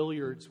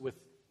billiards with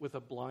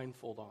a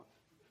blindfold on.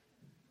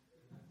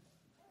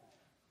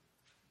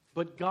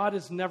 But God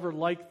is never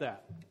like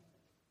that.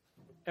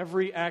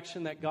 Every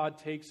action that God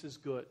takes is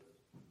good.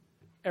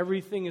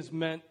 Everything is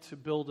meant to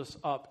build us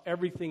up.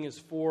 Everything is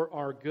for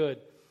our good.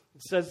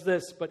 It says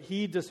this, but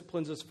he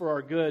disciplines us for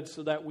our good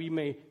so that we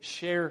may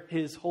share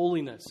his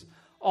holiness.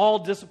 All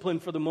discipline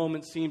for the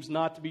moment seems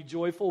not to be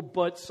joyful,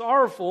 but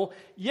sorrowful.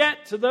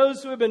 Yet to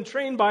those who have been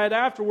trained by it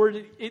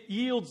afterward, it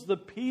yields the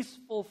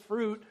peaceful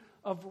fruit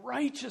of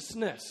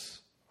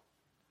righteousness.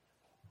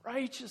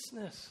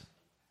 Righteousness.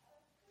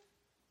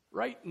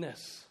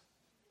 Rightness.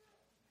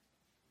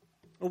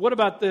 Or what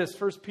about this?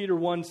 1 Peter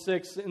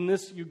 1:6, in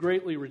this you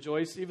greatly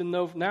rejoice, even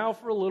though now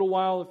for a little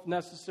while, if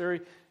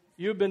necessary,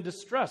 you have been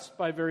distressed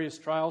by various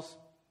trials,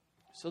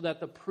 so that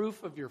the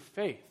proof of your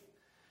faith,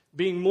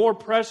 being more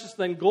precious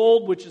than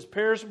gold, which is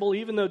perishable,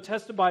 even though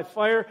tested by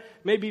fire,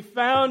 may be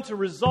found to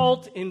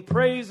result in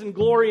praise and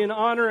glory and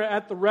honor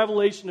at the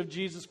revelation of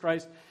Jesus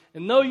Christ.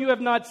 And though you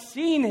have not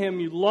seen him,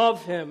 you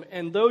love him.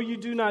 And though you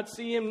do not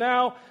see him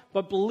now,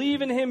 but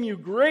believe in him, you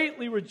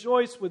greatly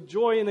rejoice with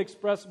joy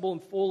inexpressible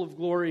and full of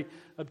glory,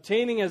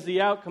 obtaining as the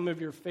outcome of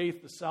your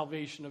faith the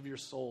salvation of your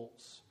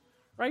souls.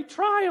 Right?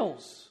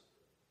 Trials.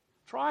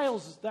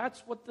 Trials, that's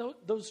what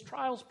those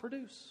trials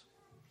produce.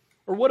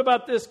 Or what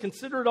about this?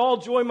 Consider it all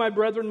joy, my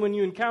brethren, when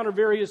you encounter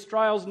various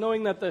trials,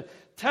 knowing that the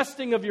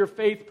testing of your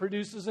faith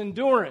produces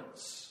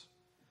endurance.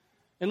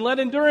 And let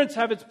endurance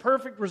have its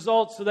perfect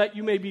result so that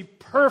you may be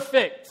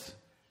perfect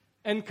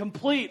and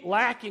complete,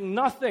 lacking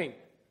nothing.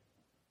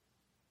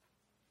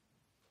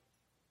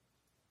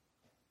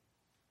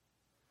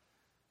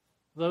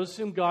 Those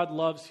whom God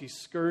loves, he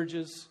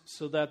scourges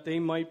so that they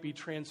might be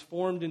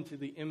transformed into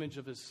the image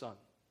of his Son.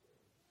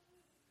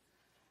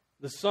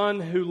 The Son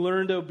who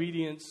learned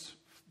obedience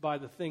by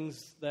the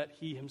things that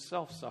he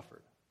himself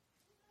suffered.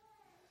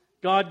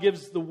 God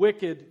gives the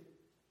wicked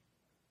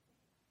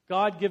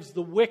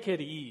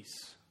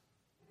ease.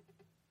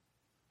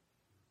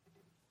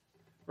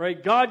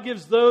 Right? God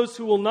gives those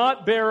who will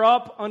not bear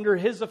up under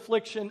his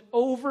affliction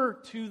over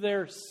to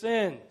their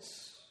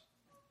sins.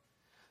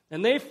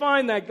 And they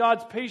find that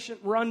God's patience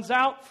runs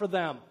out for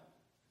them.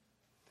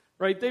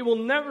 Right? They will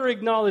never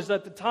acknowledge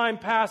that the time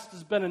past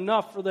has been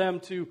enough for them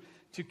to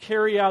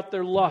carry out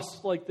their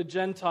lusts like the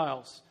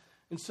Gentiles.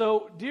 And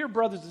so, dear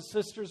brothers and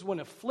sisters,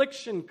 when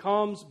affliction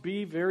comes,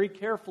 be very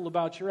careful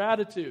about your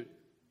attitude.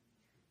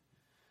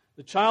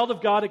 The child of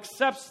God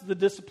accepts the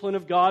discipline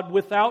of God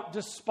without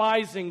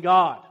despising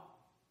God.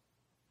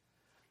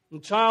 The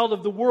child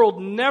of the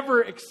world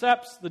never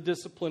accepts the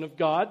discipline of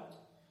God,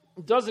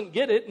 doesn't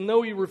get it, and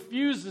though he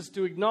refuses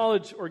to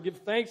acknowledge or give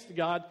thanks to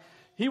God,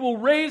 he will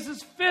raise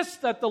his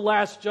fist at the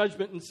last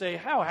judgment and say,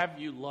 "How have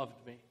you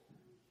loved me?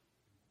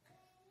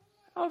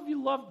 How have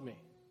you loved me?"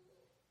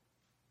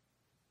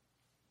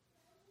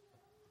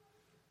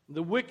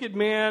 The wicked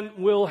man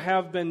will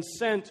have been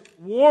sent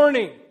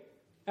warning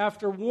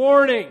after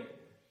warning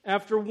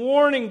after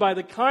warning by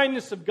the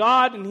kindness of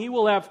God, and he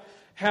will have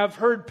have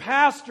heard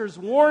pastors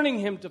warning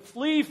him to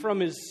flee from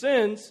his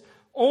sins,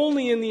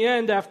 only in the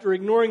end, after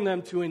ignoring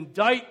them, to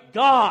indict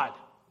God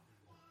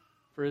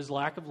for his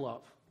lack of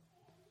love.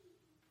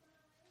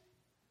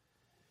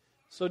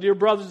 So, dear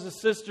brothers and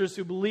sisters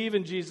who believe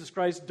in Jesus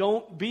Christ,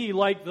 don't be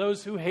like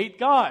those who hate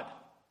God.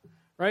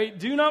 Right?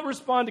 Do not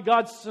respond to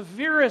God's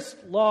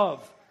severest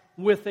love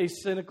with a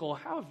cynical,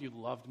 "How have you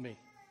loved me?"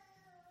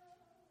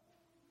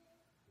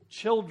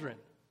 Children.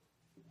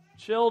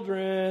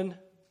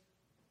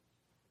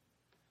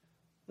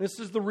 This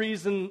is the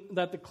reason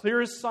that the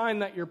clearest sign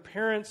that your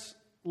parents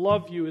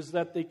love you is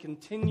that they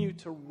continue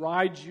to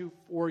ride you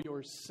for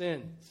your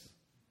sins.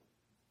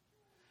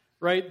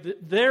 Right?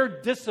 Their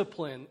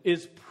discipline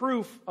is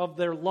proof of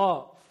their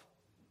love.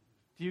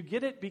 Do you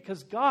get it?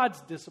 Because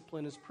God's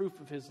discipline is proof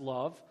of His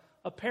love.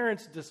 A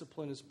parent's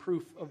discipline is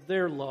proof of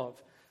their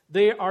love.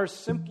 They are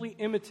simply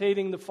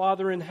imitating the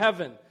Father in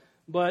heaven.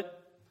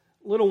 But,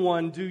 little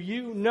one, do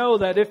you know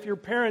that if your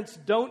parents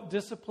don't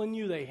discipline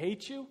you, they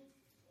hate you?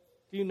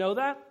 Do you know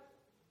that?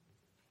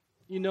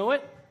 You know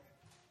it,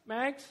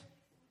 Mags?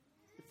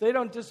 If they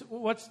don't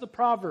what's the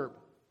proverb?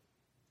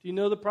 Do you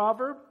know the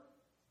proverb?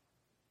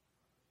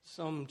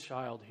 Some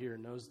child here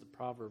knows the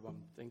proverb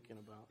I'm thinking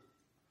about.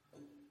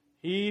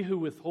 He who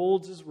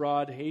withholds his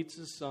rod hates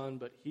his son,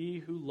 but he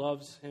who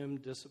loves him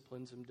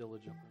disciplines him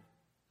diligently.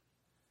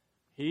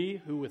 He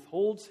who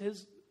withholds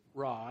his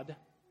rod,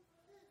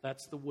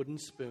 that's the wooden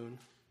spoon,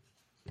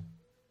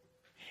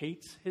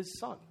 hates his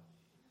son.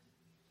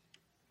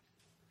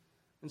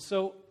 And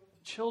so,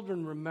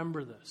 children,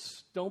 remember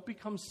this. Don't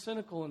become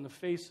cynical in the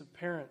face of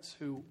parents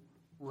who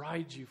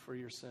ride you for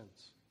your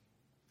sins.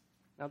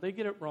 Now, they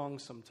get it wrong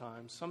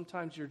sometimes.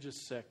 Sometimes you're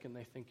just sick and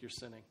they think you're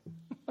sinning.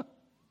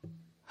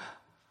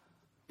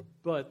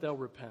 But they'll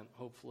repent,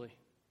 hopefully.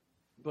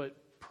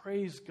 But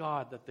praise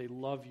God that they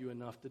love you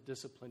enough to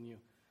discipline you.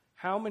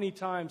 How many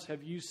times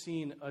have you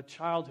seen a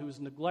child who was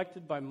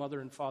neglected by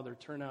mother and father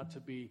turn out to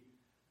be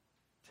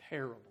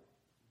terrible,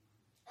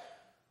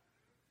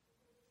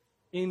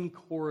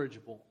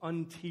 incorrigible,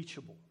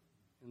 unteachable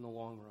in the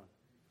long run?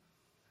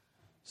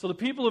 So the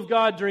people of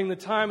God during the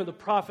time of the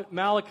prophet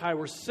Malachi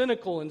were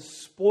cynical and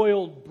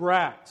spoiled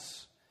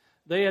brats.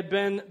 They had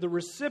been the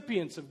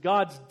recipients of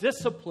God's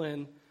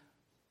discipline,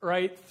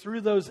 right,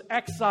 through those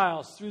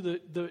exiles, through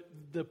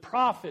the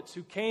prophets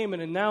who came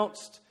and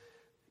announced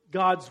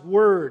God's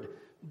word.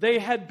 They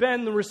had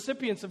been the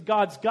recipients of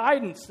God's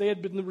guidance. They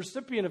had been the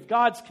recipient of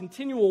God's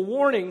continual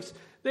warnings.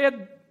 They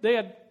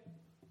had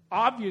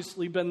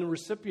obviously been the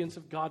recipients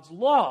of God's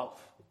love.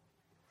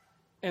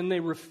 And they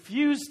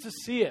refused to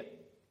see it.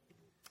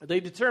 They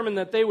determined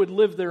that they would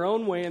live their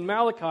own way, and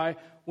Malachi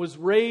was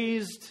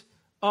raised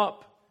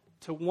up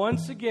to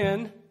once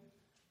again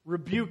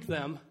rebuke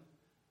them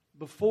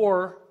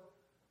before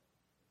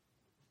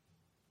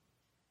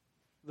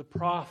the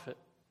prophet,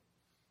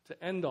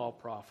 to end all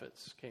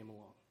prophets, came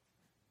along.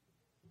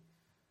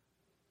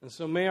 And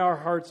so may our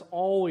hearts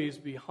always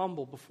be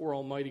humble before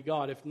Almighty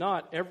God. If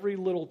not, every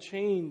little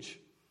change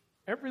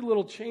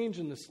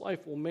in this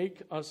life will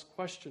make us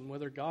question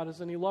whether God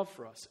has any love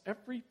for us.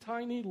 Every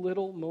tiny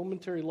little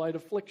momentary light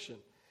affliction,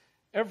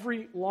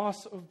 every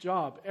loss of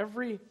job,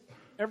 every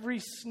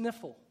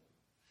sniffle.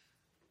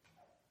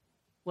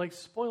 Like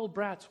spoiled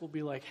brats will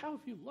be like, "How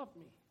have you loved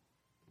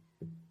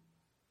me?"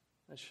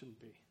 That shouldn't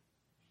be.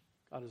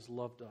 God has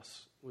loved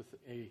us with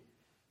a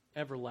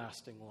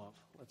everlasting love.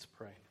 Let's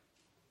pray.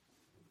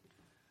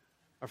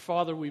 Our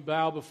Father, we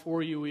bow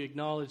before you. We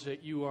acknowledge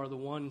that you are the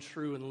one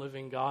true and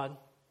living God.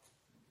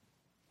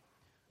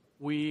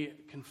 We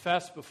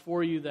confess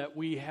before you that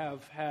we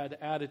have had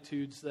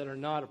attitudes that are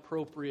not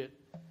appropriate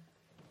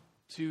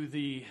to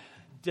the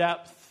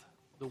depth,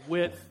 the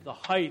width, the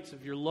height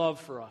of your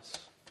love for us.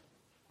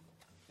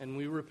 And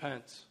we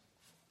repent.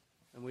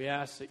 And we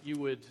ask that you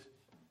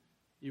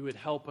would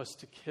help us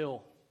to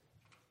kill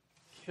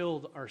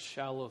our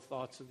shallow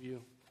thoughts of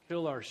you.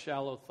 Kill our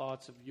shallow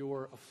thoughts of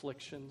your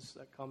afflictions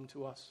that come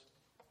to us.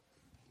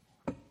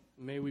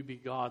 May we be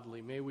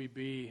godly. May we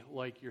be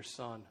like your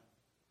Son,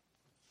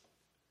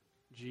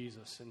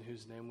 Jesus, in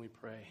whose name we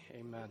pray.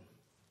 Amen.